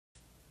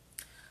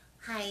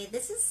Hi,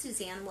 this is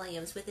Suzanne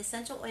Williams with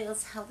Essential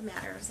Oils Health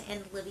Matters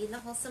and Living the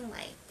Wholesome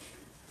Life.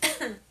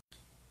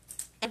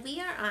 And we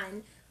are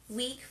on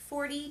week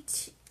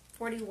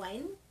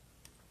 41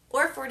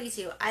 or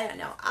 42. I don't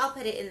know. I'll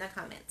put it in the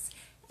comments.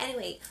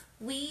 Anyway,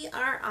 we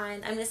are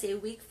on, I'm going to say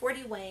week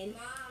 41,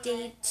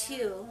 day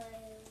 2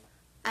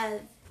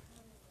 of,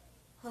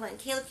 hold on,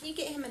 Caleb, can you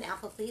get him an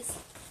apple, please?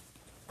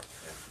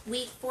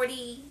 Week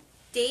 40,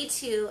 day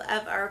 2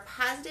 of our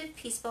positive,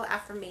 peaceful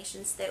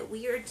affirmations that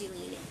we are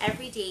doing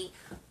every day,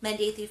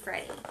 Monday through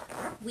Friday.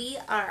 We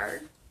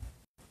are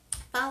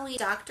following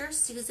Dr.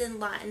 Susan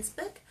Lawton's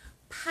book,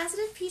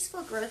 Positive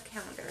Peaceful Growth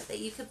Calendar, that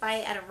you could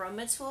buy at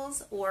Aroma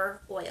Tools or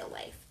Oil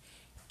Life.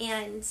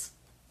 And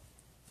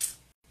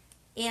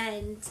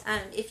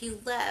if you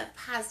love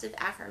positive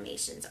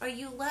affirmations, or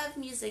you love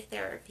music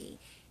therapy,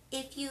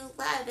 if you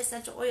love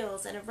essential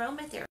oils and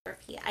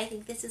aromatherapy, I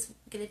think this is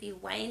going to be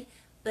one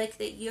book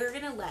that you're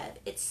going to love.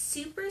 It's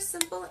super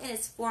simple in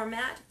its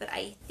format, but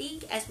I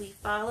think as we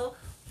follow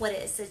what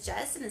it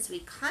suggests and as we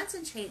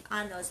concentrate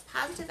on those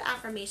positive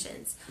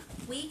affirmations,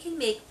 we can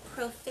make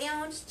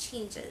profound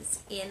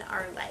changes in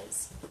our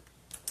lives.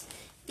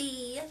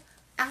 The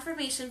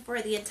affirmation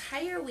for the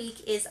entire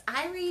week is,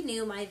 I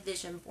renew my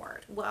vision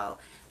board. Well,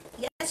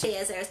 yesterday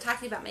as I was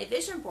talking about my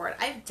vision board,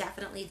 I've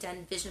definitely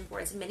done vision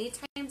boards many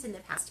times in the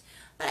past,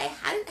 but I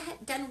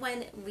hadn't done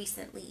one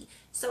recently.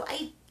 So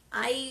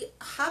I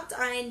hopped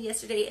on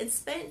yesterday and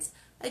spent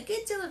a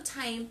good deal of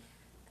time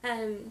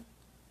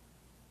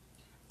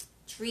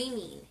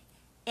dreaming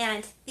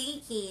and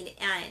thinking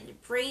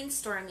and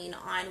brainstorming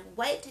on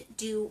what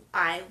do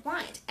I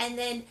want, and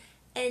then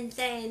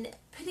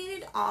putting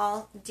it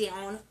all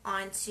down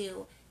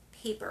onto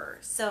paper.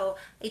 So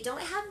I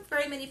don't have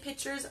very many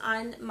pictures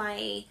on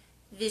my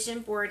vision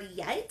board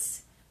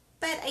yet,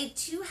 but I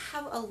do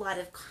have a lot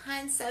of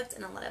concepts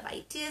and a lot of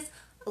ideas,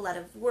 a lot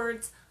of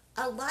words,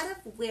 a lot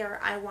of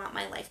where I want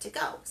my life to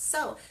go.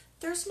 So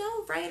there's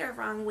no right or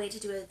wrong way to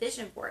do a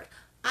vision board.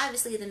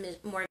 Obviously, the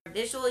more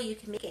visual you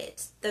can make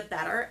it, the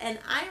better. And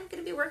I'm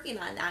going to be working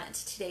on that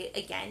today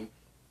again.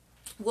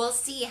 We'll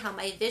see how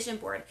my vision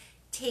board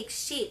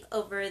takes shape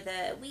over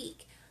the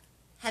week.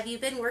 Have you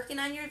been working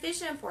on your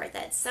vision board?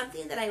 That's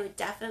something that I would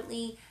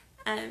definitely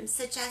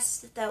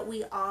suggest that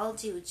we all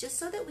do, just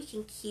so that we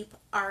can keep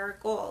our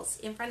goals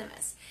in front of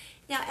us.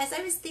 Now, as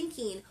I was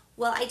thinking,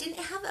 well, I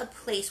didn't have a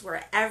place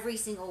where every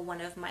single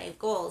one of my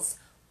goals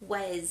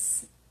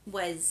was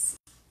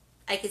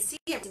I could see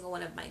every single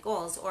one of my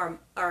goals, or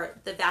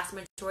the vast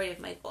majority of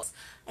my goals.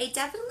 I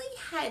definitely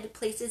had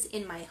places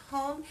in my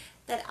home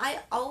that I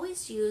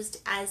always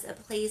used as a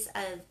place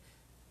of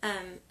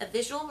a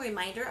visual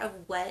reminder of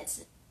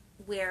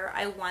where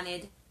I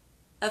wanted,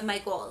 of my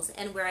goals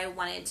and where I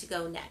wanted to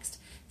go next.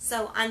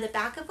 So on the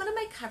back of one of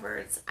my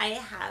cupboards, I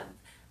have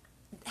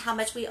how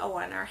much we owe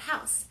on our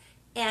house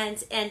and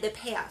the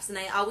payoffs. And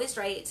I always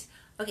write,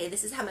 okay,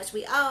 this is how much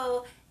we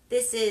owe.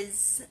 This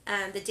is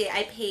the day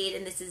I paid,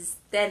 and this is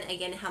then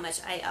again how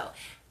much I owe.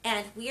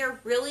 And we are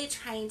really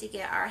trying to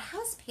get our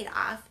house paid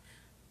off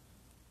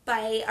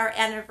by our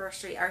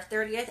anniversary, our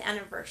 30th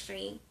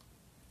anniversary,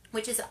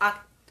 which is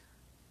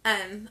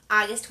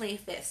August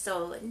 25th.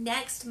 So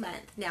next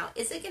month. Now,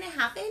 is it going to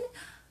happen?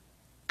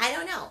 I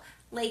don't know.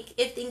 Like,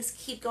 if things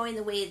keep going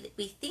the way that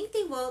we think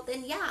they will,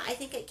 then yeah, I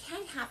think it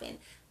can happen.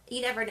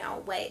 You never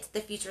know what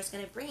the future is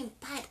going to bring,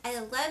 but I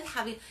love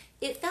having,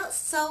 it felt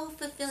so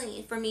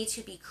fulfilling for me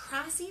to be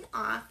crossing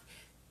off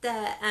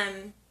the,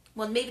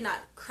 well, maybe not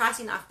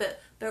crossing off,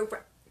 but did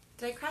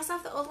I cross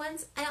off the old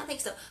ones? I don't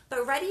think so.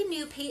 But writing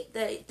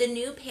the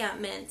new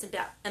payment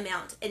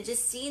amount and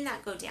just seeing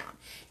that go down.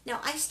 Now,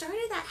 I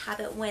started that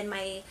habit when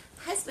my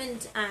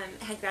husband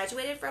had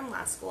graduated from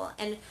law school,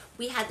 and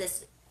we had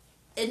this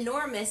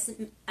enormous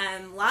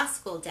law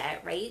school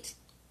debt, right?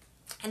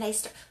 And I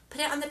put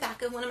it on the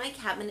back of one of my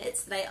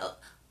cabinets that I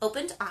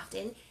opened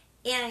often,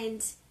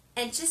 and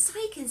just so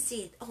I can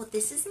see, oh,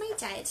 this is my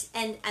debt,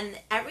 and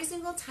every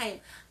single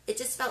time it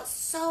just felt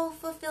so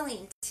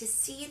fulfilling to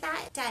see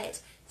that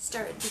debt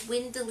start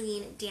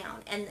dwindling down.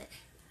 And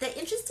the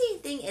interesting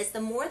thing is, the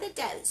more the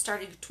debt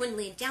started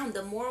dwindling down,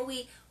 the more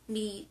we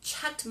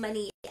chucked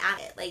money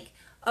at it. Like,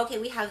 okay,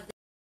 we have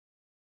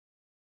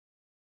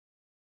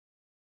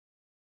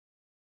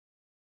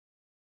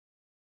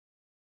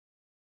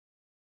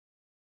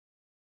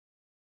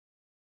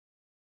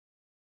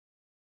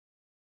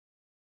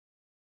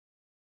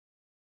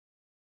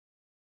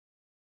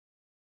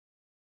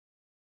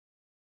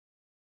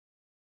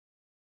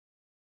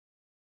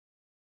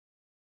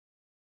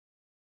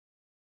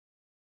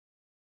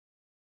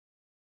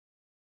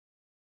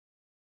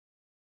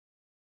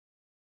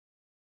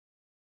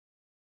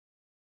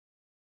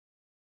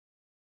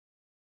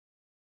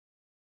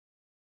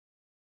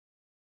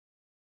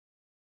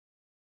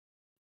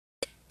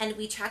and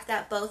we track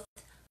that both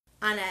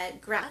on a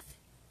graph,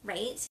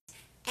 right?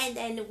 And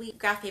then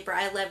graph paper.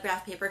 I love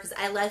graph paper because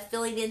I love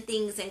filling in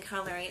things and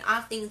coloring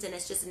off things, and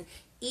it's just an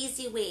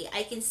easy way.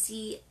 I can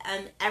see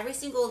every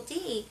single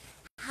day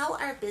how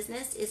our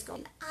business is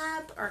going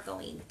up or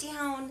going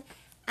down.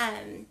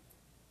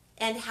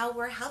 and how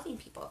we're helping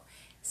people.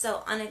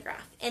 So on a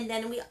graph. And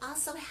then we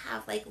also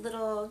have like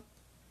little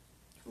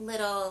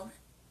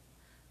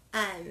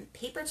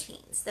paper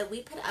chains that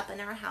we put up in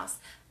our house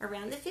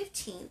around the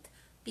 15th,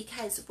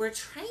 because we're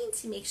trying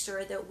to make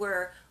sure that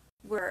we're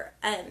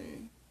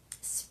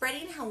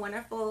spreading how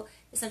wonderful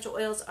essential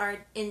oils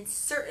are in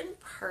certain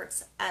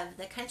parts of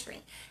the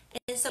country.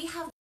 And so we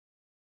have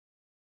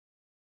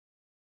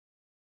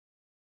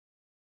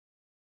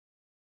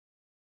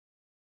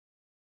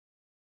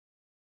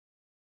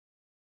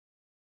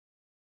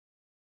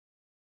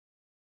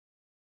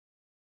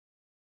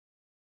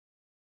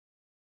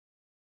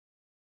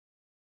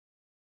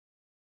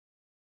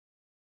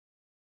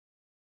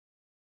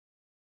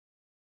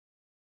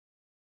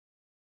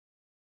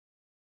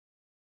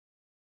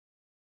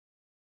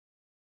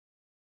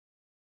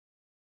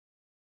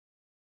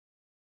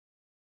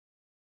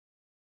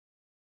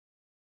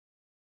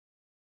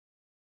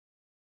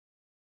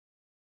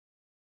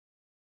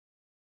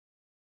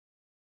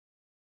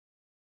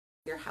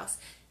your house,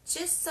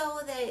 just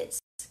so that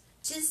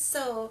just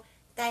so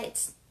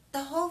that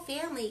the whole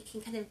family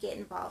can kind of get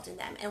involved in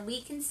them and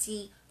we can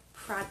see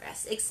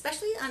progress,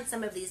 especially on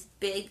some of these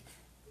big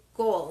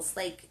goals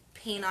like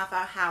paying off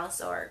our house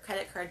or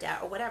credit card debt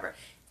or whatever.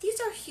 These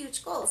are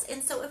huge goals.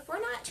 And so if we're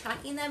not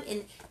tracking them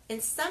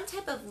in some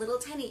type of little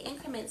tiny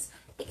increments,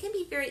 it can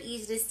be very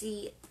easy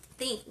to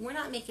think we're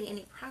not making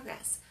any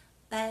progress,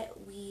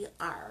 but we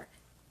are.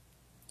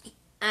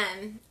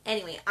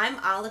 Anyway, I'm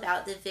all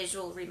about the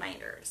visual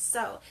reminders.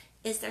 So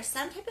is there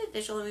some type of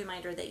visual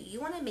reminder that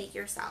you want to make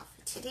yourself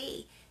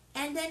today?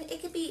 And then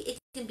it can be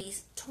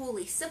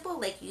totally simple,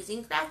 like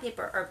using graph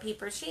paper or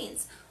paper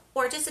chains,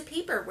 or just a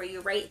paper where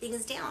you write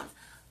things down.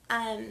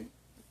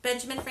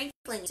 Benjamin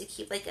Franklin used to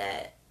keep like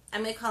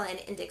I'm going to call it an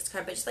index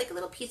card, but just like a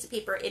little piece of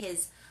paper in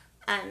his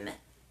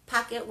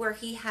pocket where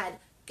he had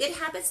good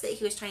habits that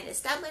he was trying to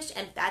establish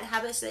and bad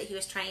habits that he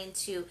was trying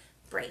to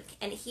break.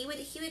 And he would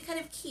kind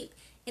of keep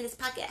in his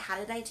pocket, how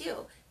did I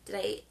do?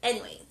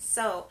 Anyway,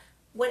 so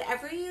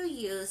whatever you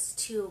use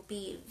to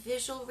be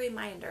visual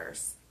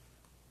reminders,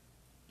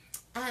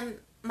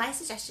 my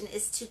suggestion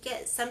is to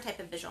get some type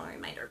of visual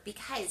reminder,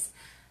 because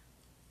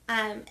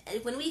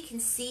when we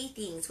can see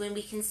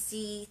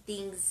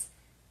things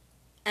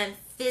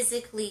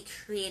physically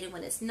created,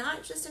 when it's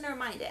not just in our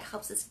mind, it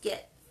helps us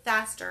get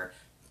faster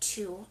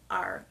to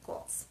our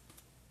goals.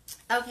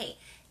 Okay,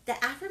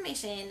 the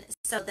affirmation.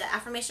 So the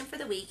affirmation for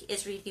the week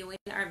is reviewing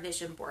our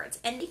vision boards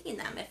and making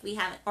them if we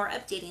haven't, or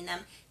updating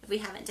them if we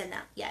haven't done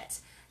that yet.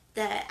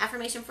 The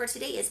affirmation for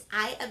today is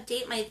I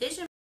update my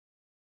vision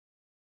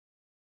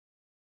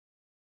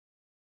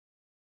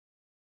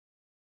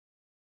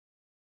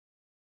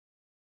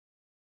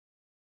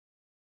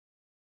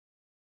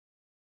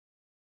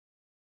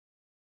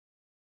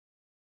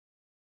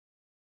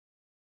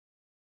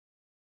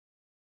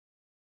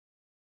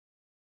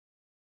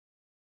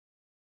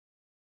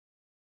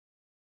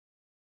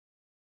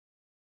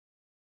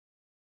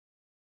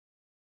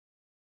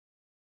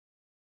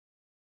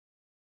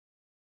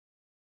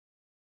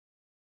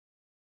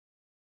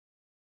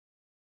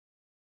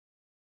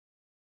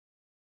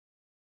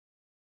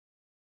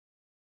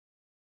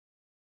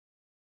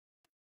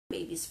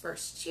baby's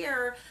first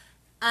year.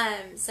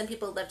 Some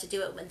people love to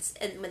do it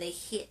when they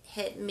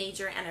hit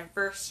major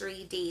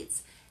anniversary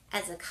dates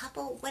as a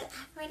couple,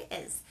 whatever it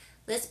is.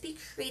 Let's be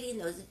creating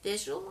those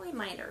visual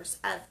reminders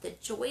of the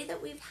joy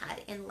that we've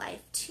had in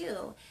life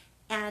too,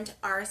 and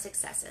our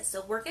successes.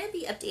 So we're going to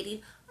be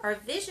updating our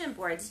vision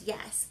boards,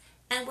 yes,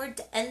 and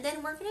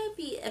then we're going to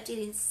be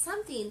updating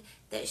something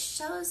that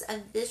shows a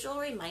visual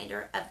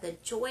reminder of the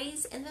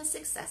joys and the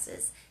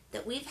successes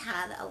that we've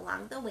had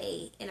along the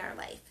way in our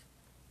life.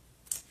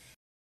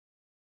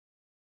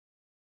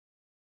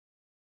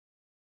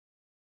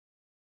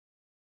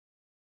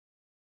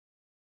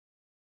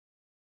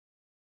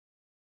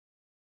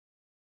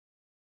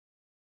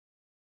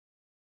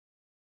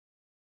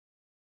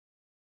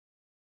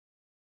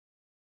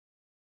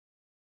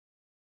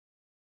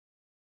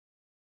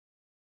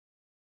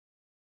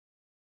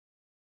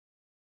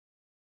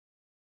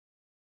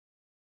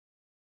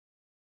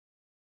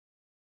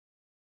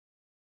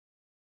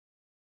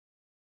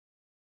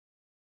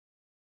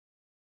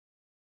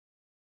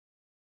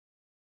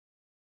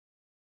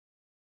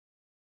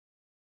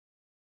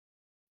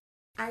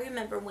 I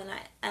remember when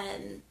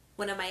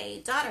one of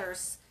my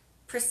daughters,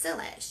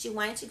 Priscilla, she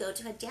wanted to go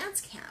to a dance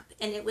camp,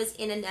 and it was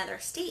in another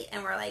state,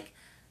 and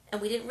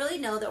we didn't really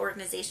know the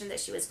organization that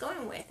she was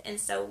going with, and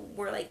so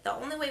we're like, the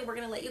only way we're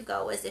going to let you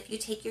go is if you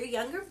take your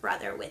younger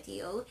brother with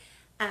you,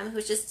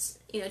 who's just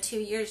 2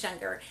 years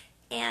younger,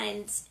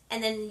 and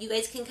then you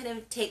guys can kind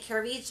of take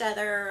care of each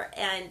other,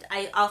 and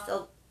I'll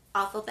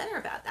feel better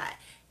about that.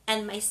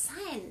 And my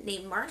son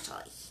named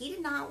Marshall, he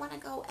did not want to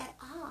go at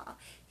all.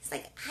 He's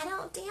like, I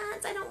don't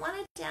dance. I don't want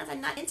to dance.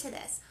 I'm not into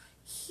this.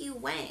 He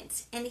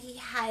went and he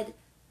had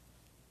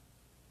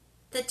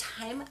the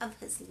time of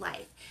his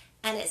life,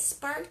 and it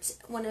sparked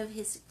one of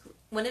his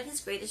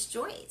greatest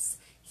joys.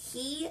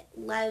 He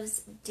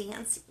loves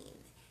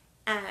dancing,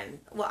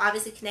 Well,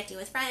 obviously connecting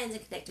with friends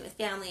and connecting with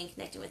family and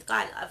connecting with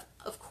God,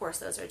 of course,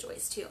 those are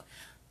joys too.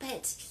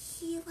 But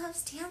he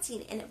loves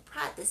dancing, and it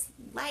brought this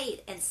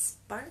light and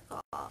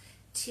sparkle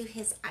to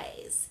his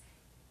eyes.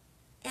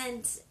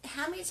 And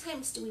how many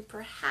times do we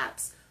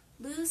perhaps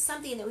lose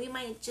something that we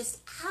might just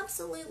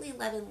absolutely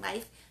love in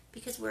life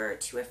because we're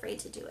too afraid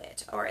to do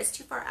it, or it's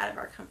too far out of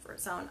our comfort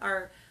zone,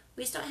 or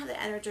we just don't have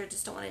the energy or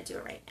just don't want to do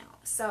it right now?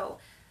 So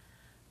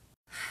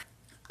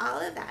all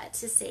of that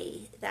to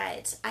say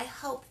that I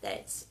hope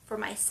that for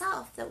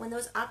myself, that when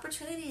those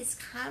opportunities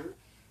come,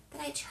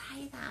 that I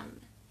try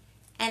them.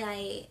 And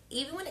I,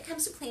 even when it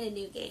comes to playing a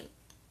new game.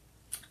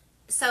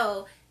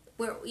 So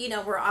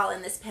we're all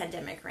in this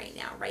pandemic right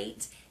now,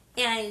 right?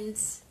 And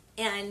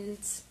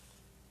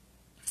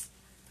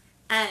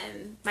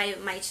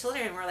my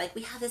children were like,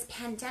 we have this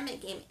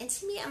pandemic game, and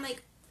to me, I'm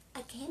like,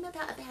 a game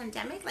about a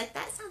pandemic? Like,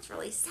 that sounds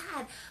really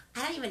sad.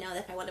 I don't even know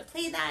if I want to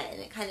play that, and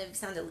it kind of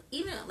sounded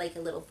even like a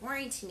little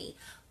boring to me.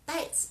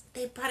 But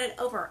they brought it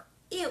over.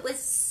 It was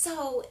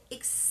so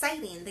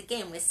exciting. The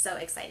game was so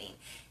exciting.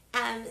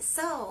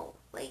 So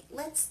like,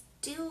 let's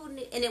do,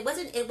 and it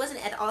wasn't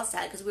at all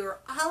sad because we were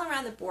all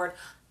around the board,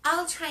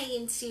 all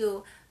trying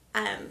to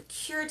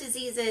cure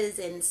diseases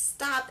and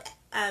stop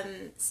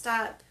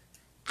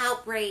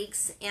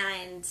outbreaks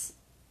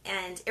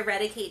and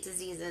eradicate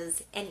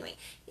diseases. Anyway,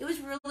 it was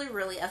really,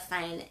 really a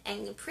fun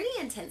and pretty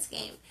intense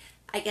game.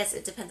 I guess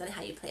it depends on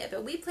how you play it,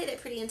 but we played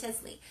it pretty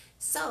intensely.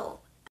 So,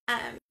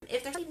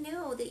 if there's something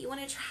new that you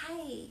want to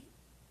try,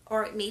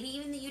 or maybe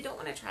even that you don't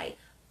want to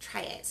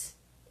try it.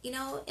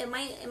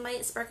 It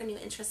might spark a new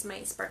interest,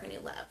 might spark a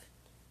new love.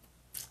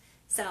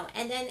 So,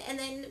 and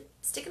then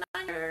stick it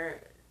on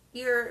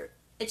your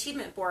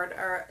achievement board,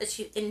 or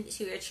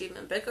into your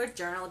achievement book, or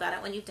journal about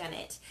it when you've done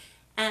it.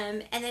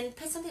 And then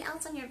put something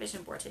else on your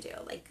vision board to do.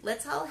 Like,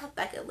 let's all have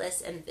bucket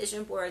lists and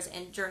vision boards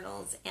and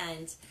journals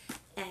and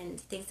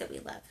things that we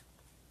love.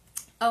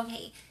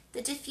 Okay,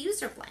 the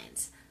diffuser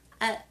blend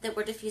that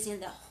we're diffusing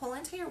the whole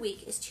entire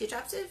week is 2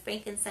 drops of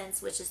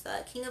frankincense, which is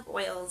the king of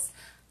oils,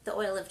 the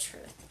oil of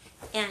truth,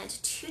 and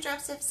 2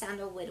 drops of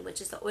sandalwood, which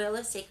is the oil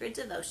of sacred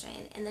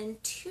devotion, and then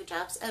 2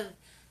 drops of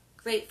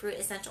grapefruit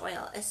essential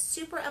oil, a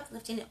super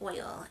uplifting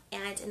oil,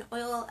 and an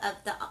oil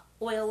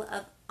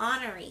of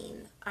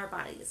honoring our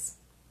bodies.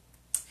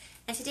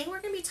 And today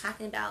we're going to be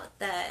talking about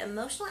the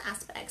emotional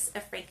aspects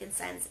of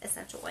frankincense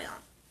essential oil.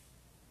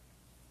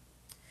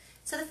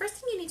 So the first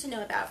thing you need to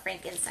know about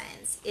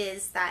frankincense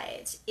is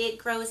that it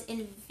grows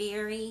in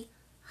very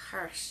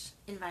harsh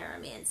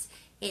environments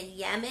in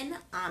Yemen,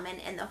 Oman,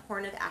 and the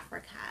Horn of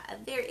Africa.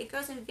 It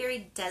grows in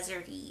very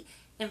deserty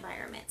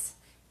environments.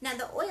 Now,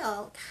 the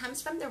oil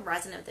comes from the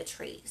resin of the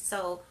tree.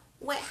 So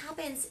what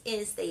happens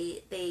is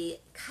they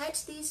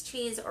cut these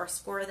trees or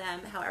score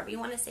them, however you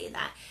want to say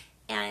that,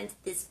 and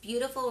this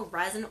beautiful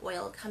resin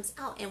oil comes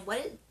out. And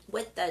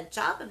what the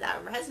job of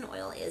that resin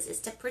oil is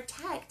to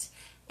protect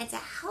and to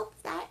help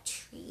that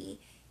tree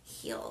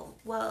heal.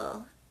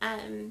 Well,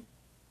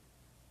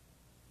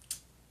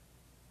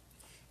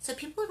 so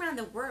people around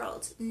the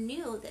world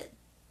knew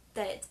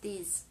that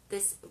this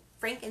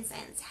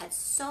frankincense had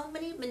so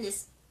many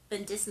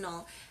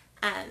medicinal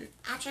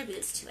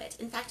attributes to it.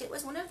 In fact, it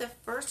was one of the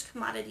first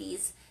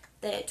commodities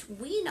that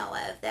we know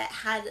of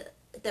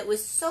that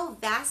was so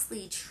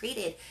vastly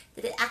treated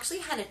that it actually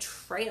had a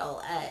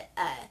trail,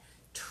 a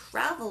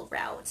travel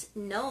route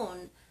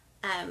known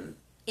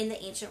in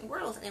the ancient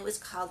world, and it was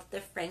called the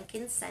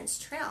Frankincense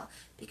Trail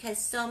because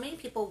so many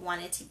people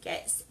wanted to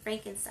get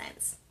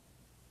frankincense.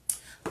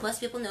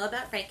 Most people know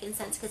about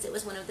frankincense because it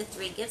was one of the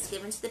 3 gifts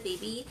given to the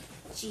baby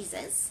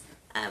Jesus.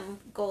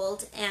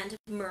 Gold and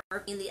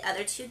myrrh being the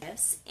other 2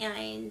 gifts,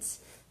 and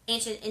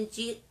ancient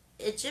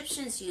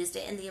Egyptians used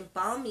it in the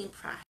embalming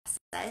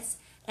process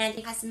and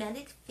in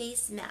cosmetic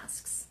face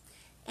masks.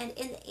 And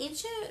in the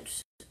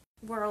ancient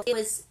world,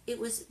 it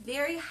was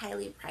very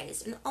highly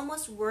priced and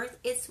almost worth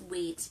its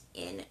weight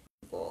in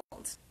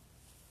gold.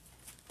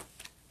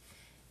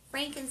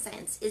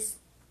 Frankincense is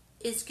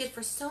good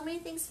for so many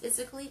things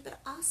physically, but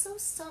also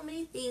so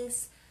many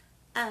things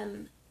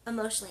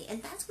emotionally.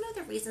 And that's one of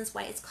the reasons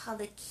why it's called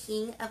the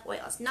King of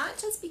Oils. Not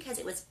just because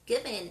it was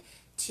given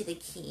to the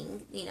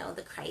king,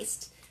 the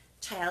Christ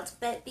child,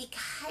 but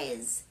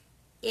because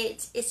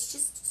it's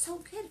just so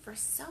good for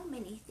so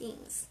many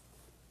things.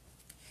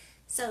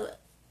 So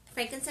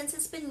frankincense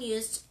has been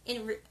used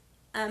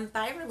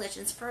by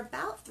religions for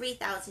about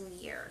 3,000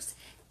 years.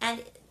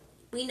 And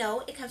we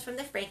know it comes from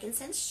the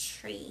frankincense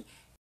tree.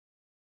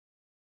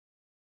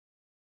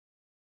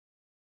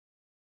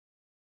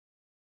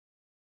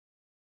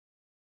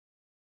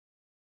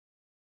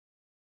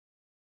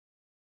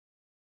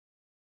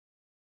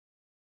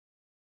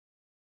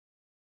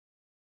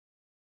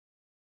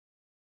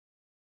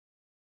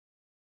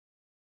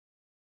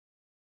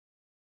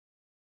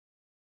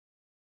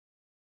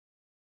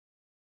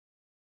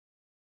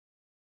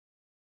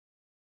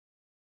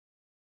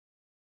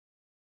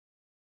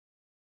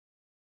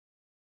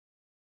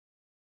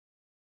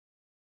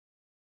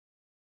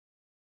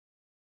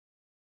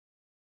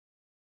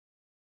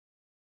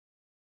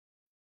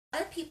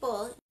 of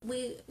people,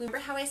 we remember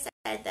how I said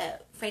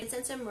that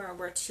frankincense and myrrh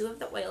were two of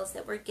the oils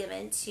that were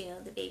given to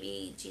the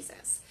baby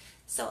Jesus.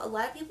 So a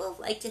lot of people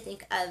like to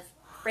think of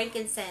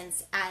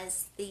frankincense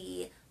as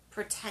the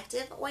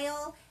protective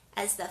oil,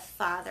 as the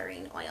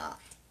fathering oil,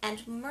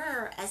 and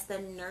myrrh as the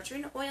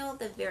nurturing oil,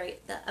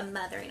 a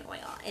mothering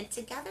oil. And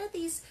together,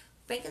 these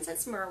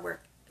frankincense and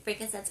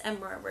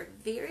myrrh work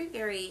very,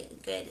 very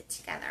good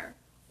together.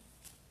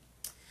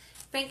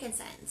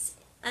 Frankincense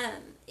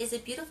is a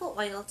beautiful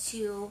oil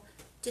to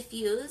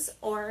diffuse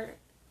or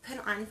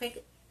put on.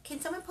 Can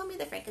someone pull me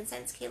the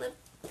frankincense, Caleb?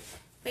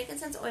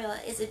 Frankincense oil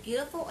is a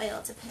beautiful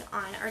oil to put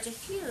on or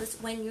diffuse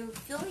when you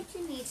feel like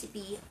you need to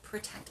be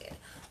protected.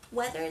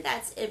 Whether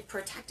that's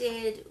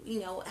protected,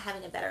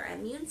 having a better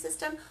immune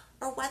system,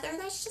 or whether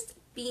that's just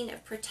being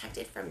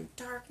protected from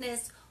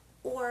darkness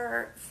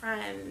or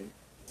from,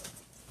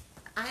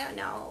 I don't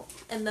know,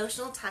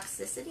 emotional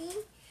toxicity.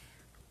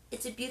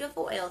 It's a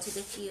beautiful oil to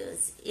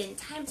diffuse in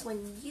times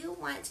when you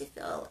want to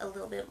feel a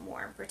little bit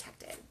more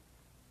protected.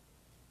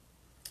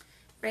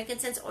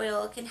 Frankincense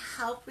oil can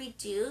help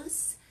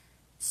reduce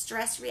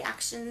stress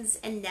reactions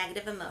and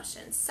negative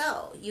emotions.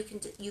 So you can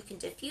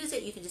diffuse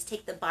it. You can just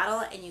take the bottle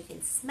and you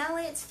can smell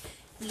it.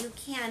 You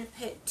can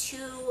put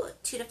 2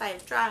 to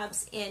 5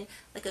 drops in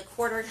like a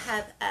quarter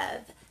cup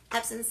of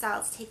Epsom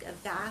salts. Take a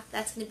bath.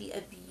 That's going to be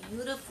a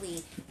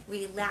beautifully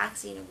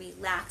relaxing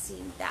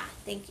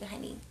bath. Thank you,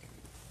 honey.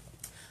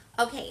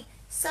 Okay,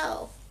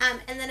 so,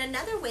 and then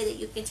another way that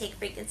you can take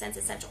frankincense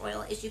essential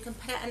oil is you can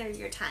put it under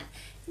your tongue.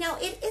 Now,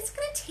 it's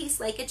going to taste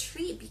like a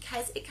tree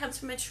because it comes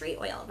from a tree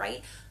oil,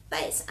 right?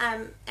 But,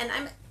 I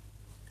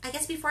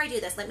guess before I do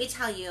this, let me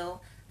tell you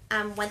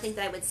one thing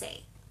that I would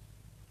say.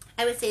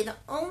 I would say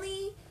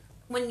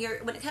when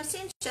it comes to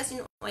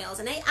ingesting oils,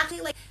 and I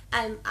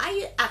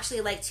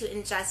actually like to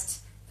ingest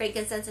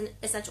frankincense and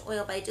essential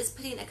oil by just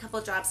putting a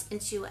couple drops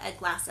into a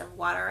glass of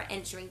water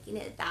and drinking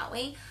it that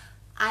way.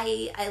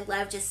 I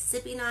love just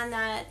sipping on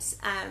that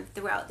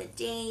throughout the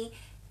day,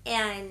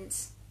 and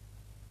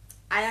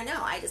I don't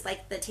know, I just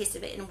like the taste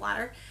of it in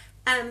water.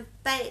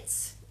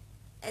 But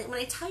when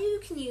I tell you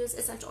can use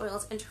essential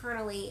oils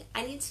internally,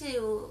 I need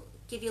to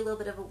give you a little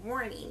bit of a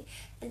warning,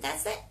 and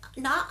that's that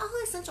not all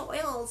essential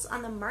oils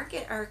on the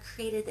market are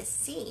created the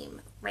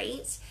same,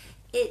 right?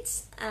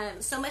 It's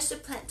so much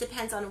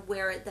depends on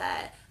where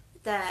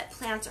the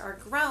plants are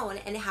grown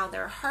and how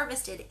they're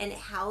harvested and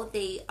how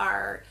they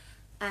are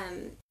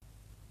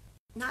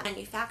not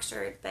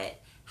manufactured, but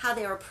how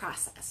they were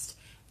processed.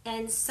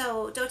 And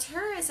so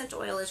doTERRA essential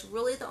oil is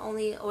really the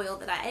only oil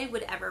that I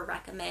would ever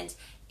recommend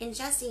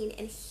ingesting,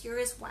 and here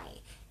is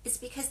why. It's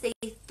because they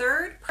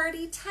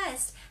third-party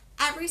test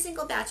every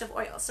single batch of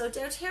oil. So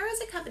doTERRA as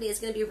a company is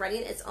going to be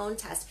running its own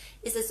test.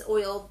 Is this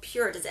oil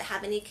pure? Does it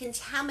have any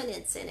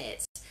contaminants in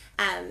it?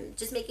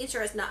 Just making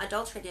sure it's not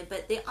adulterated.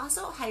 But they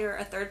also hire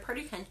a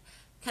third-party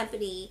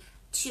company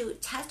to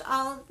test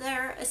all of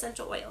their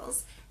essential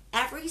oils.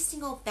 Every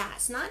single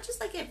batch, not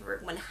just like every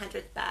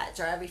 100th batch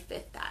or every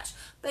 5th batch,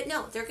 but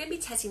no, they're going to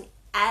be testing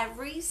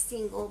every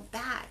single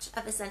batch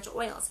of essential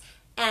oils.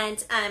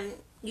 And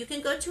you can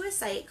go to a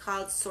site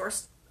called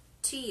Source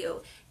to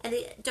You, and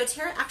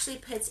doTERRA actually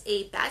puts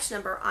a batch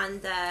number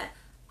on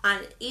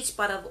each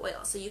bottle of oil.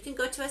 So you can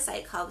go to a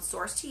site called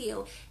Source to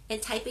You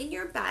and type in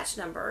your batch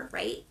number,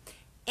 right?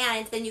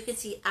 And then you can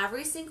see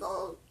every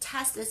single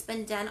test that's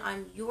been done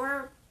on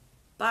your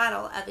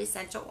bottle of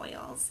essential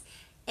oils.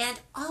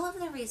 And all of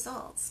the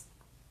results,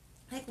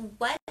 like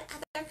what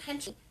other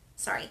company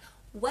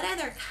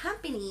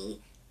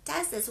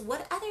does this?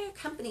 What other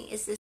company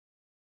is this?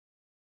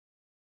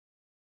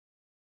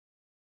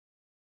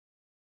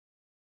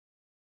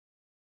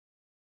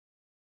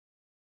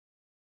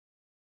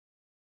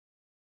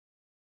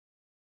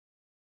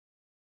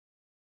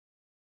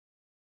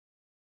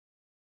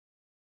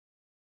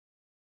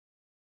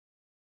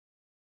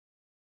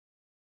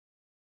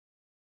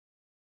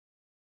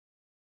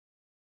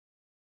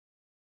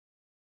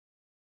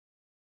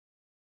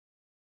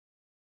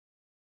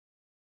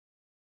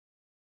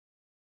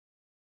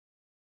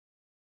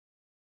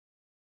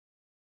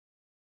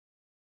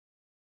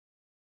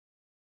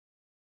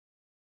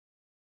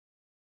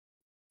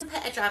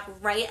 Put a drop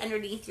right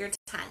underneath your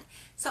tongue.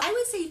 So I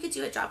would say you could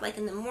do a drop like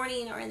in the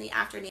morning or in the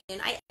afternoon.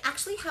 I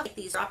actually have like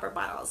these dropper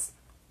bottles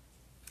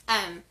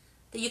that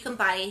you can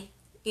buy,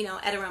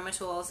 at Aroma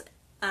Tools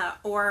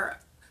or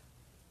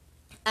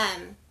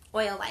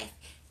Oil Life,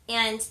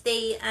 and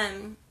they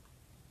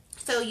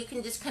so you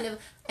can just kind of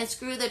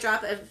unscrew the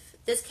drop of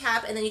this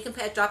cap, and then you can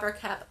put a dropper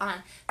cap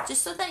on,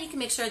 just so that you can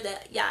make sure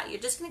that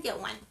you're just gonna get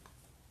one.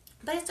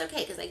 But it's okay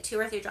because like 2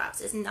 or 3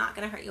 drops is not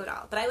going to hurt you at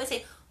all. But I would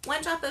say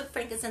 1 drop of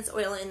frankincense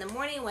oil in the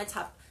morning, 1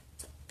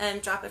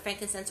 drop of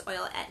frankincense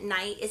oil at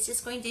night. It's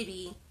just going to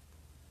be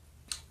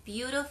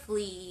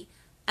beautifully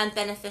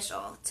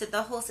beneficial to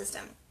the whole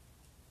system.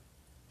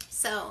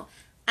 So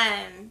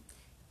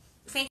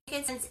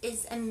frankincense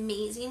is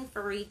amazing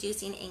for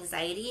reducing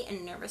anxiety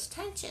and nervous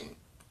tension.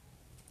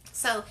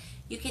 So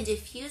you can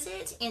diffuse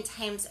it in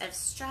times of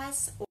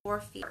stress or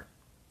fear.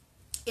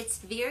 It's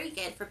very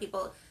good for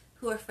people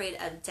who are afraid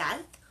of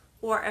death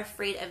or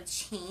afraid of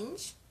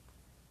change,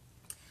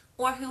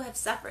 or who have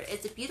suffered.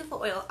 It's a beautiful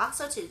oil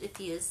also to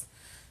diffuse.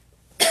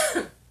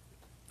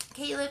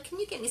 Caleb, can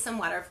you get me some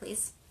water,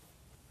 please?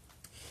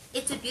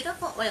 It's a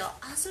beautiful oil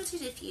also to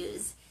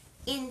diffuse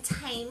in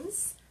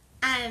times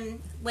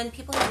when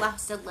people have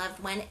lost a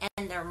loved one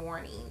and they're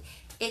mourning.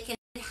 It can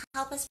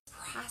help us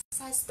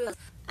process through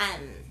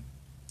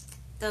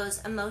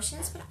those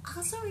emotions, but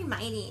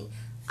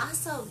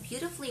also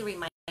beautifully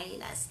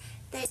reminding us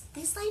that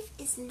this life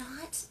is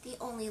not the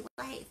only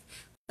life.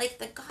 Like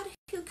the God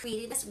who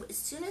created us, as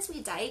soon as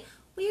we die,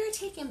 we are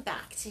taken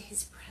back to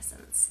his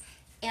presence.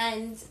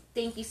 And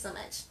thank you so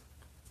much.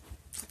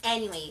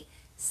 Anyway,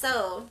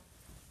 so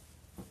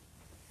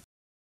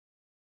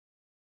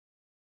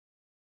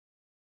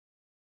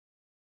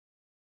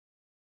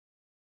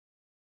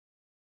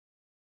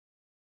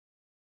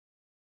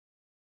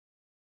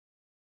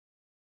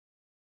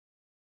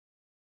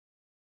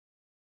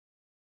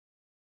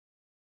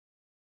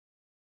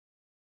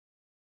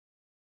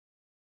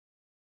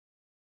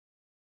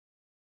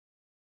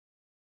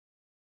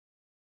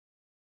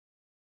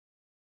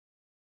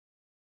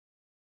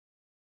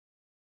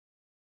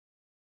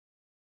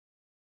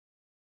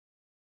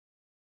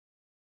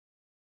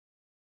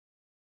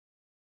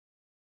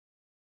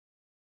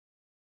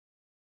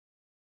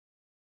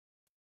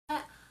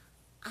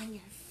on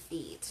your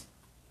feet.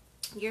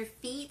 Your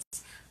feet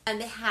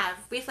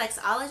have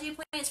reflexology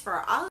points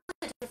for all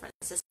the different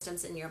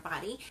systems in your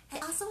body.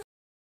 It also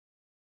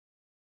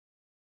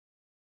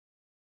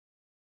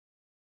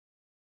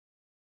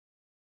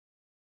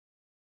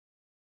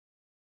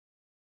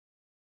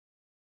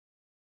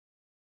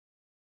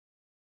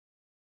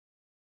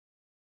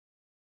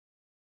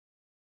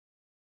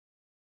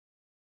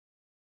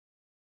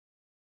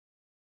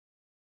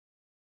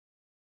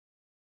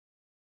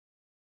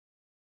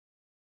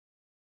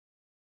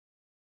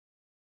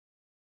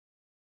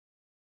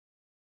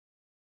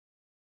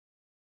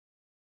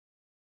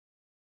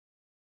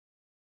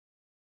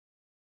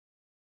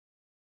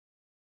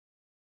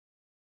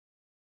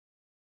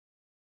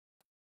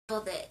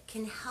that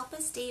can help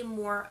us stay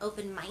more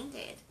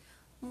open-minded,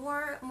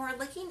 more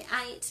looking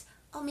at,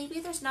 oh, maybe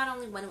there's not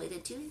only one way to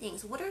do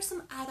things. What are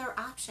some other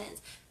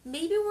options?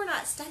 Maybe we're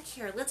not stuck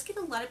here. Let's get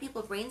a lot of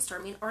people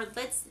brainstorming, or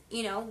let's,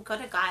 go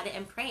to God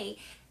and pray,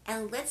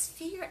 and let's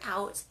figure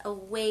out a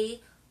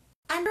way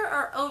under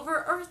or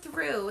over or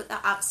through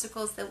the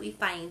obstacles that we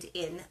find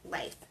in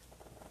life.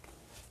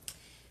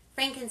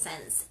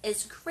 Frankincense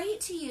is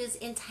great to use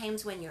in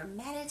times when you're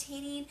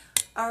meditating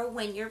or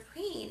when you're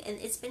praying, and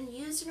it's been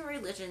used in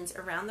religions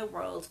around the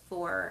world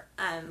for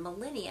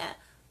millennia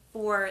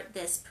for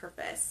this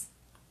purpose.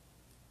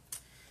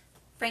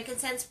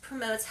 Frankincense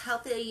promotes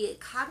healthy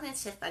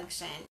cognitive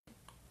function,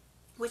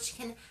 which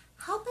can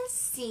help us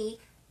see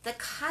the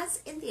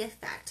cause and the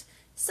effect.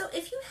 So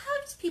if you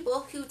have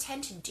people who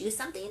tend to do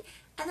something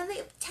and then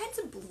they tend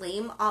to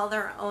blame all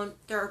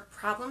their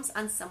problems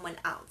on someone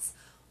else,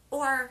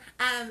 or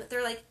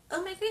they're like,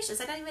 oh my gracious,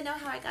 I don't even know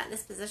how I got in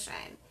this position,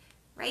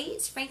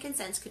 right?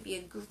 Frankincense could be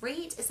a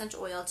great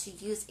essential oil to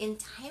use in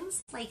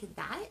times like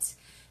that,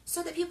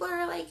 so that people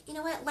are like, you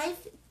know what,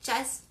 life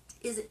just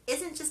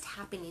isn't just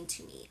happening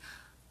to me.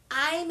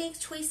 I make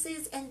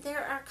choices and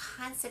there are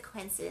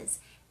consequences,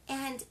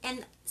 and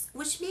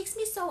which makes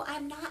me so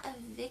I'm not a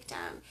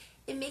victim.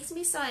 It makes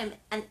me so I'm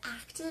an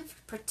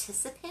active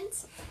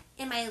participant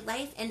in my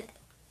life, and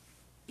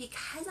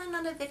because I'm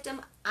not a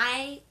victim,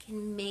 I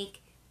can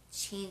make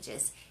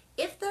changes.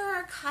 If there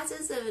are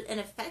causes and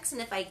effects,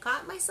 and if I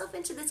got myself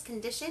into this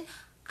condition,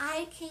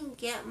 I can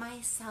get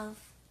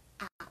myself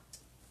out,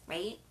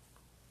 right?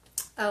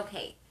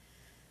 Okay,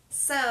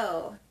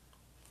 so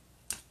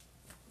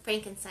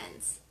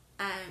frankincense.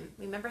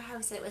 Remember how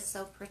I said it was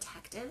so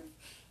protective?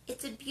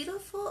 It's a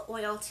beautiful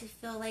oil to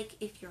feel like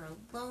if you're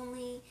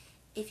lonely,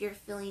 if you're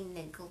feeling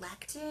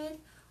neglected,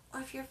 or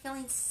if you're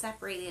feeling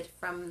separated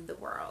from the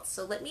world.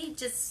 So let me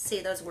just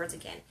say those words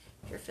again.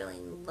 If you're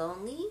feeling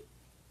lonely,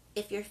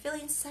 if you're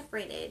feeling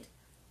separated,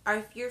 or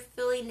if you're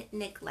feeling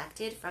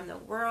neglected from the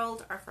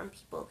world or from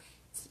people,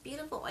 it's a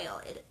beautiful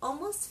oil. It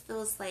almost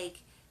feels like,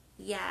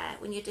 yeah,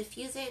 when you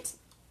diffuse it,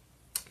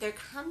 there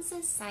comes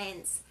a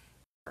sense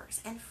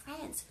and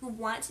friends who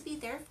want to be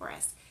there for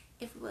us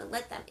if we would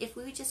let them, if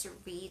we would just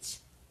reach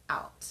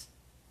out,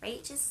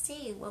 right? Just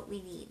say what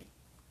we need.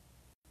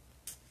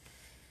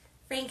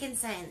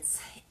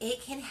 Frankincense,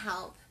 it can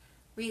help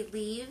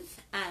relieve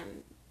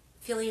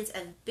feelings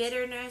of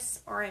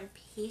bitterness or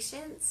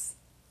impatience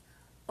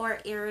or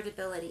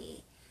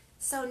irritability.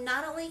 So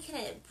not only can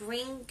it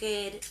bring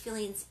good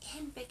feelings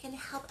in, but can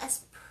help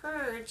us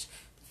purge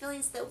the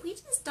feelings that we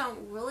just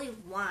don't really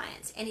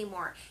want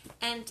anymore.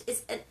 And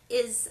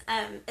is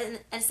an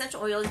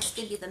essential oil just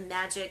going to be the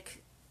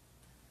magic?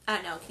 I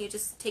don't know. Can you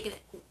just take it,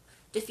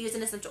 diffuse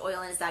an essential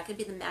oil, and is that going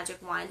to be the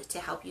magic wand to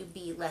help you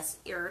be less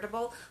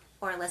irritable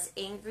or less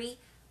angry?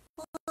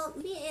 Well,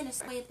 maybe in a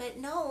certain way, but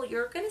no,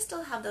 you're going to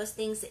still have those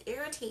things that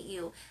irritate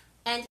you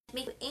and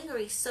make you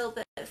angry. So,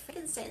 but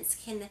frankincense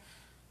can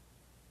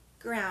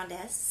ground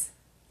us,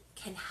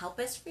 can help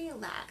us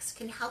relax,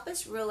 can help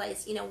us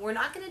realize, we're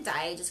not going to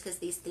die just because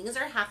these things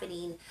are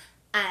happening.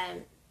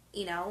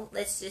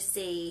 Let's just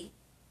say,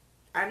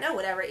 I don't know,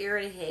 whatever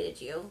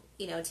irritated you,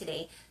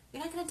 today,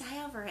 you're not going to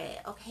die over it,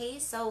 okay?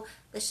 So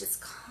let's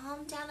just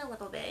calm down a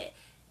little bit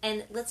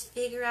and let's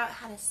figure out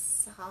how to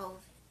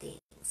solve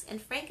things.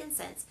 And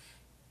frankincense,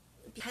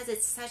 because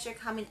it's such a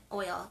common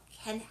oil,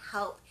 can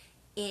help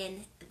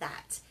in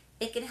that.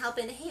 It can help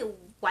in, hey,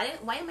 why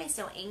am I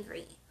so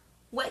angry?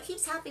 What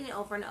keeps happening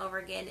over and over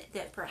again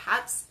that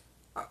perhaps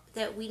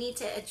that we need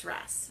to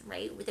address,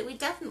 right? That we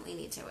definitely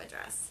need to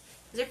address.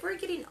 Because if we're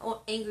getting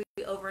angry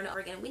over and over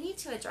again, we need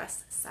to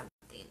address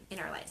something in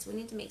our lives. We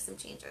need to make some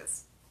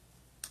changes.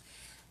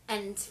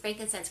 And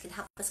frankincense can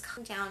help us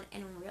calm down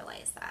and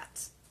realize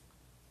that.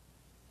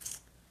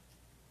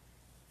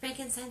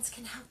 Frankincense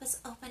can help us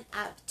open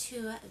up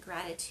to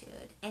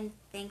gratitude and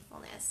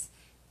thankfulness.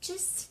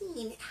 Just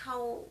seeing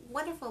how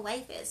wonderful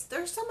life is.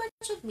 There's so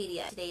much of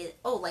media today that,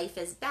 oh, life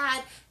is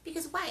bad,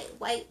 because why?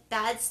 Why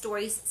bad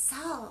stories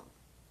sell,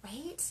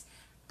 right?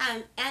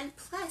 And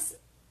plus,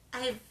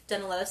 I've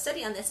done a lot of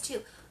study on this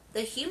too.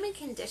 The human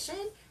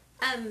condition,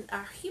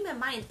 our human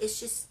mind is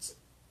just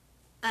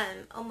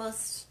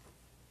almost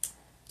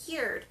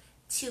geared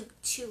to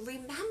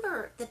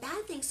remember the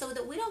bad things so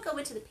that we don't go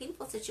into the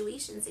painful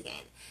situations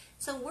again.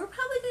 So we're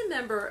probably going to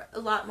remember a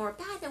lot more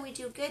bad than we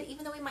do good,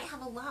 even though we might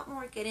have a lot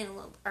more good in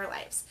our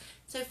lives.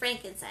 So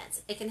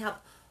frankincense, it can help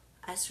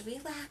us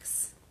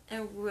relax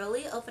and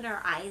really open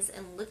our eyes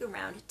and look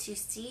around to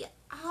see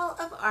all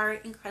of our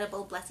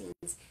incredible blessings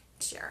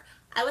this year.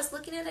 I was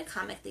looking at a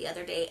comic the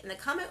other day, and the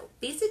comic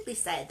basically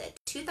said that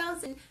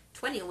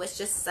 2020 was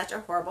just such a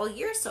horrible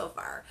year so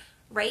far,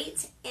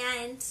 right?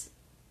 And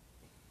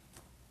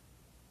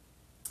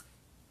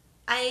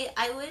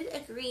I would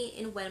agree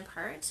in one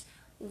part.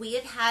 We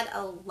have had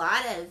a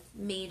lot of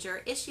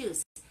major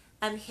issues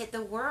hit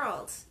the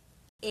world.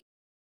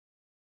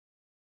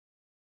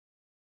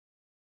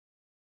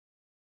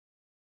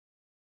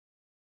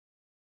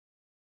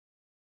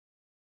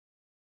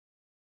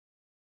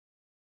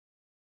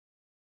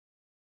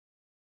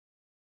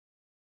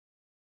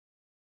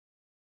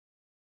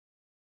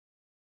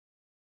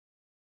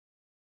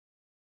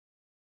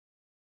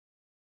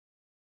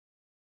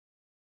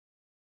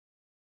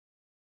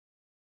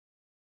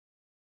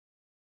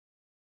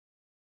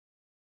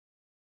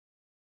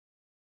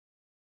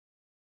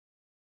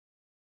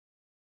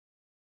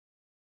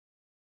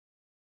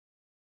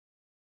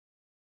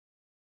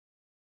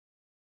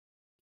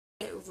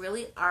 It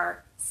really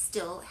are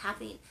still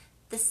happening.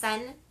 The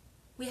sun,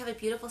 we have a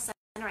beautiful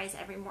sunrise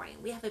every morning.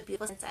 We have a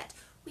beautiful sunset.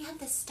 We have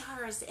the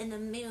stars and the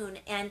moon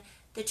and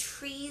the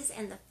trees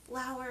and the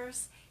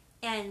flowers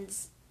and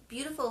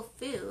beautiful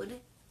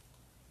food.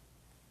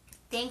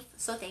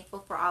 So thankful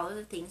for all of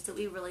the things that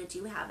we really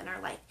do have in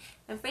our life.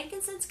 And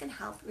frankincense can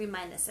help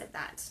remind us of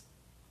that.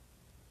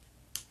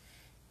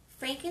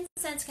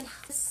 Frankincense can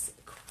help us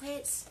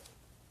quit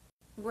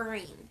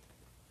worrying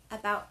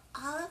about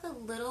all of the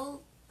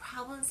little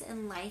problems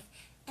in life,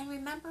 and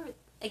remember,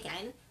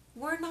 again,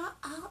 we're not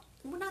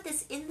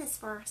in this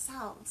for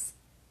ourselves.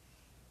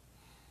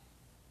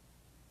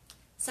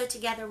 So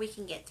together we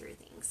can get through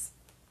things.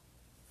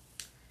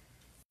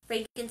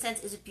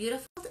 Frankincense is a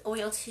beautiful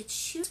oil to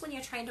choose when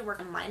you're trying to work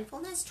on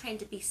mindfulness, trying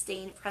to be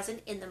staying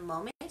present in the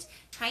moment,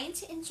 trying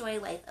to enjoy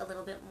life a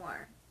little bit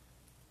more.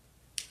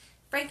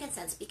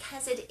 Frankincense,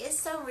 because it is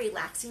so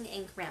relaxing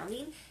and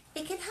grounding,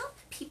 it can help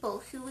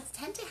people who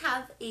tend to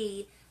have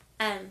a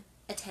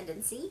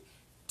tendency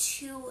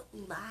to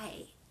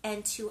lie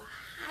and to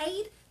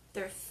hide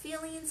their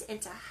feelings and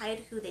to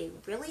hide who they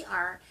really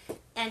are.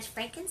 And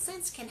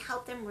frankincense can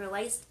help them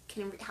relax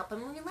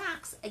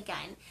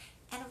again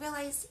and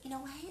realize, you know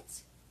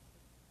what?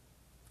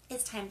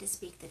 It's time to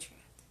speak the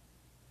truth.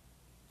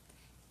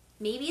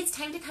 Maybe it's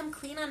time to come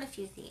clean on a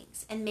few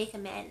things and make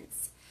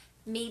amends.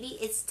 Maybe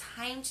it's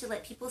time to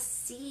let people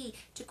see,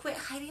 to quit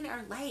hiding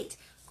our light,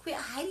 quit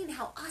hiding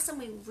how awesome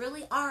we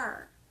really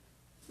are,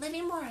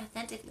 living more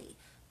authentically.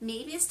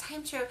 Maybe it's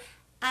time to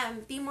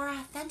be more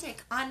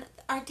authentic on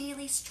our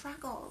daily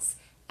struggles.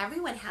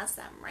 Everyone has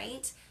them,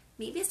 right?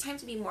 Maybe it's time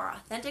to be more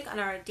authentic on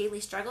our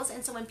daily struggles.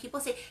 And so when people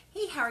say,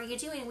 hey, how are you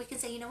doing? We can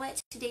say, you know what?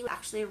 Today was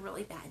actually a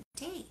really bad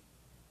day.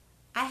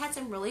 I had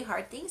some really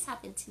hard things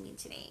happen to me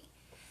today.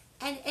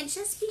 And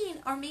just being,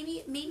 or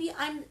maybe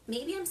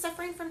I'm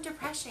suffering from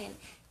depression.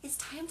 It's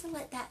time to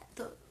let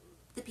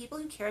the people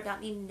who care about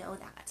me know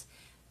that.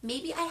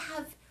 Maybe I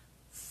have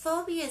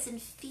phobias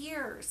and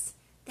fears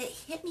that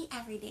hit me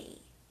every day.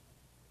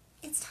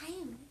 It's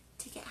time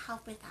to get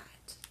help with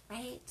that,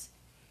 right?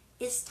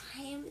 It's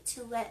time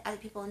to let other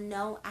people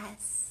know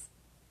us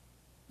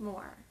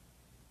more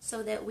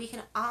so that we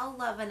can all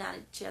love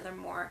each other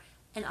more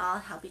and all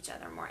help each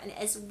other more. And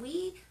as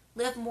we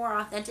live more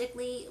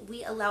authentically,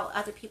 we allow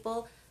other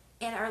people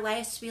in our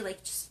lives to be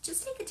like, just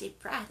take a deep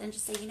breath and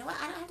just say, you know what,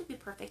 I don't have to be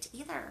perfect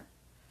either.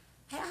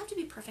 I don't have to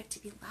be perfect to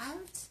be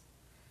loved.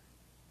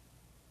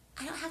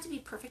 I don't have to be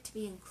perfect to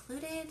be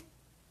included.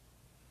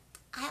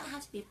 I don't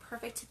have to be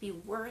perfect to be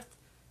worth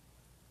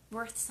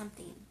worth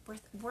something,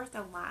 worth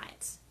a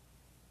lot.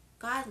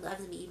 God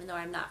loves me even though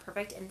I'm not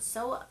perfect, and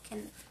so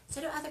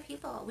do other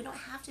people. We don't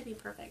have to be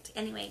perfect.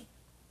 Anyway,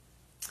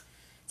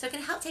 so it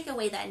can help take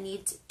away that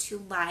need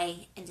to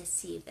lie and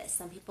deceive that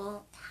some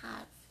people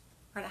have,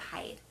 or to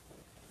hide.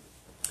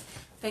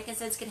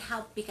 Frankincense can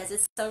help because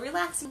it's so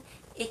relaxing.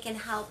 It can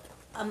help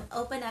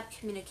open up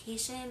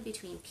communication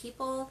between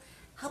people,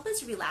 help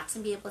us relax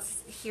and be able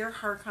to hear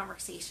hard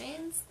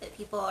conversations that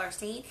people are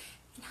saying,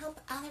 and help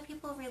other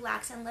people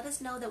relax and let us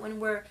know that when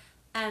we're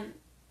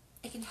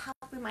it can help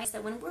remind us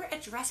that when we're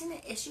addressing an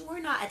issue, we're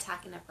not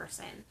attacking a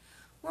person.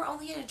 We're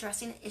only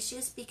addressing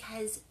issues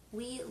because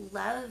we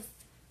love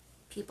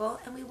people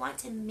and we want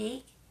to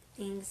make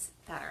things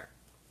better.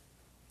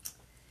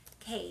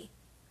 Okay.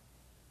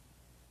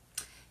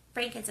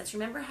 Frankincense.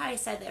 Remember how I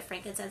said that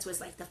frankincense was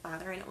like the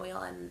father in oil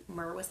and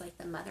myrrh was like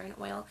the mother in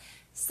oil?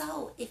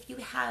 So if you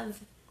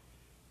have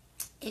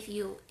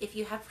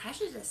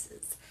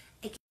prejudices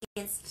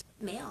against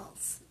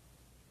males,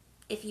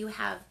 if you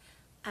have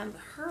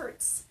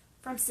hurts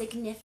from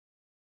significant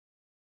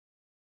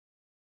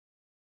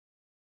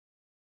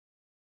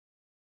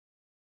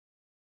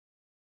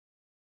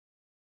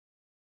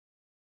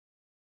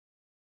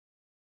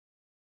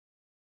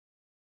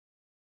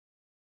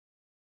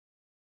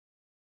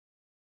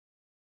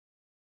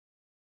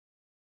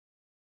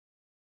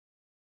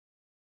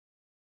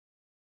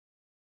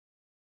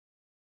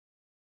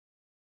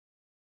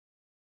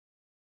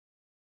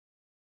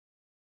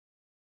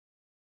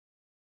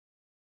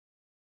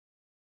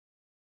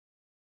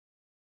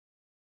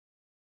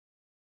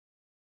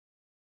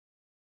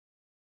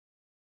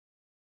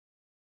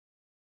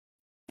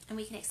and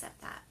we can accept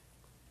that.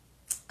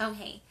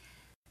 Okay.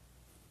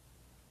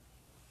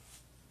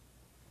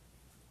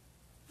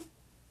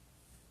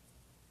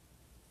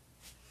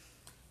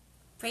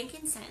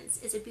 Frankincense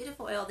is a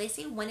beautiful oil. They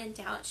say when in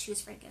doubt,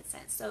 choose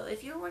frankincense. So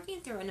if you're working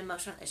through an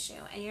emotional issue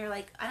and you're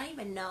like, I don't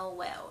even know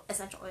what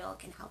essential oil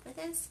can help with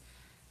this,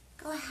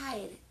 go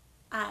ahead.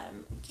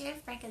 Give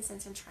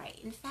frankincense a try.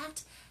 In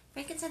fact,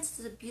 frankincense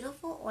is a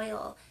beautiful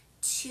oil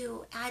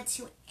to add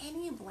to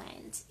any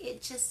blend.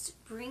 It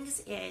just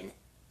brings in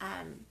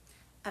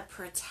a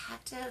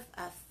protective,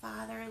 a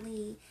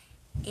fatherly,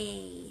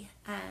 a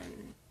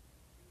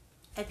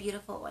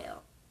beautiful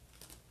oil,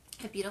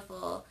 a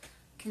beautiful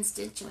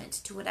constituent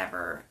to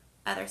whatever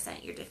other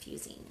scent you're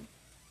diffusing.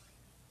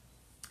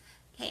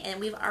 Okay, and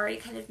we've already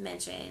kind of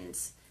mentioned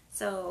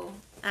so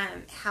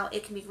how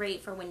it can be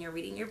great for when you're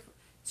reading your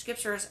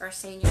scriptures or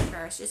saying your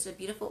prayers. Just a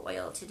beautiful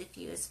oil to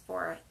diffuse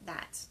for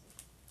that.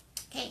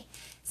 Okay,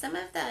 some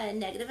of the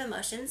negative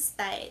emotions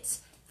that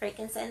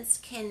frankincense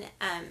can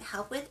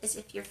help with is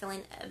if you're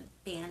feeling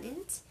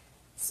abandoned,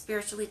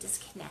 spiritually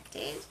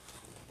disconnected,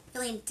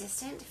 feeling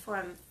distant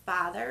from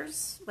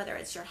fathers, whether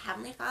it's your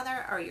heavenly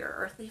father or your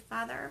earthly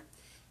father,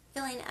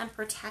 feeling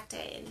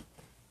unprotected,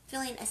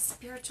 feeling a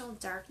spiritual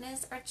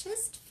darkness, or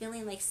just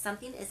feeling like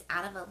something is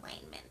out of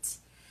alignment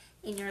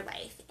in your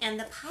life. And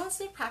the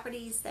positive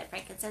properties that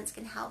frankincense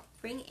can help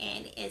bring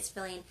in is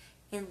feeling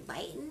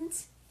enlightened,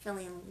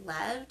 feeling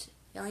loved,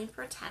 feeling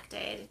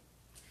protected,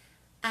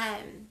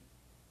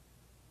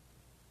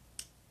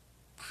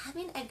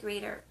 having a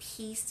greater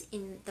peace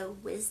in the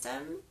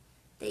wisdom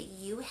that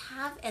you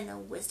have and the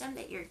wisdom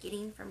that you're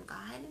getting from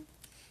God,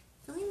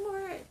 feeling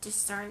more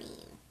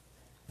discerning,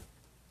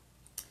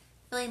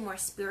 feeling more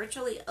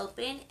spiritually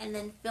open, and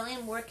then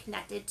feeling more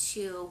connected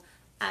to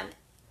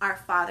our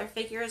father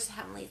figures,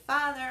 Heavenly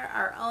Father,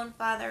 our own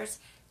fathers,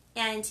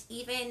 and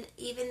even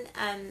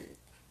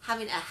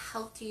having a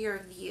healthier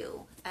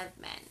view of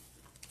men.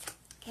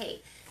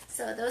 Okay,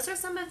 so those are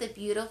some of the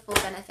beautiful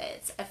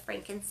benefits of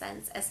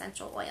frankincense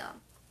essential oil.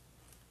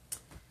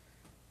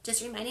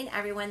 Just reminding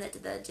everyone that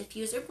the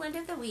diffuser blend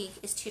of the week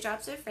is 2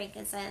 drops of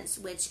frankincense,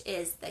 which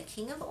is the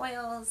king of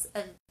oils,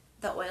 of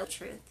the oil of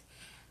truth.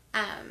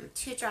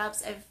 2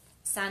 drops of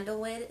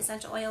sandalwood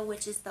essential oil,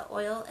 which is the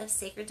oil of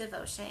sacred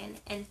devotion.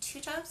 And 2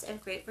 drops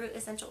of grapefruit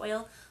essential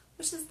oil,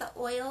 which is the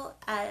oil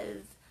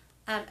of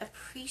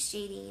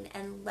appreciating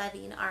and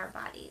loving our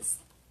bodies.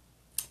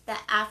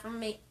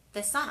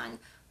 The song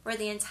for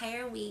the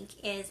entire week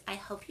is I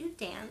Hope You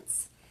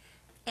Dance.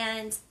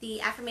 And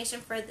the affirmation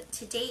for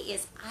today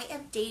is I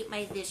update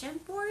my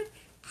vision board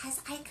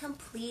as I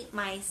complete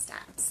my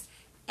steps.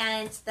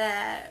 And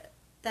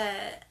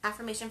the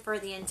affirmation for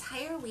the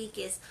entire week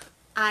is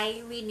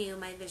I renew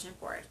my vision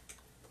board.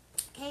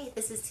 Okay,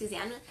 this is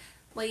Suzanne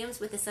Williams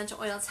with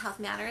Essential Oils Health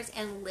Matters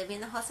and Living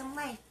the Wholesome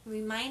Life,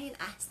 reminding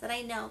us that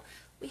I know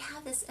we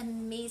have this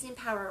amazing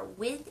power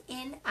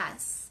within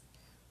us,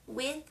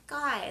 with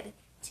God,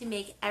 to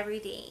make every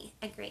day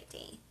a great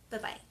day.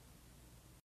 Bye-bye.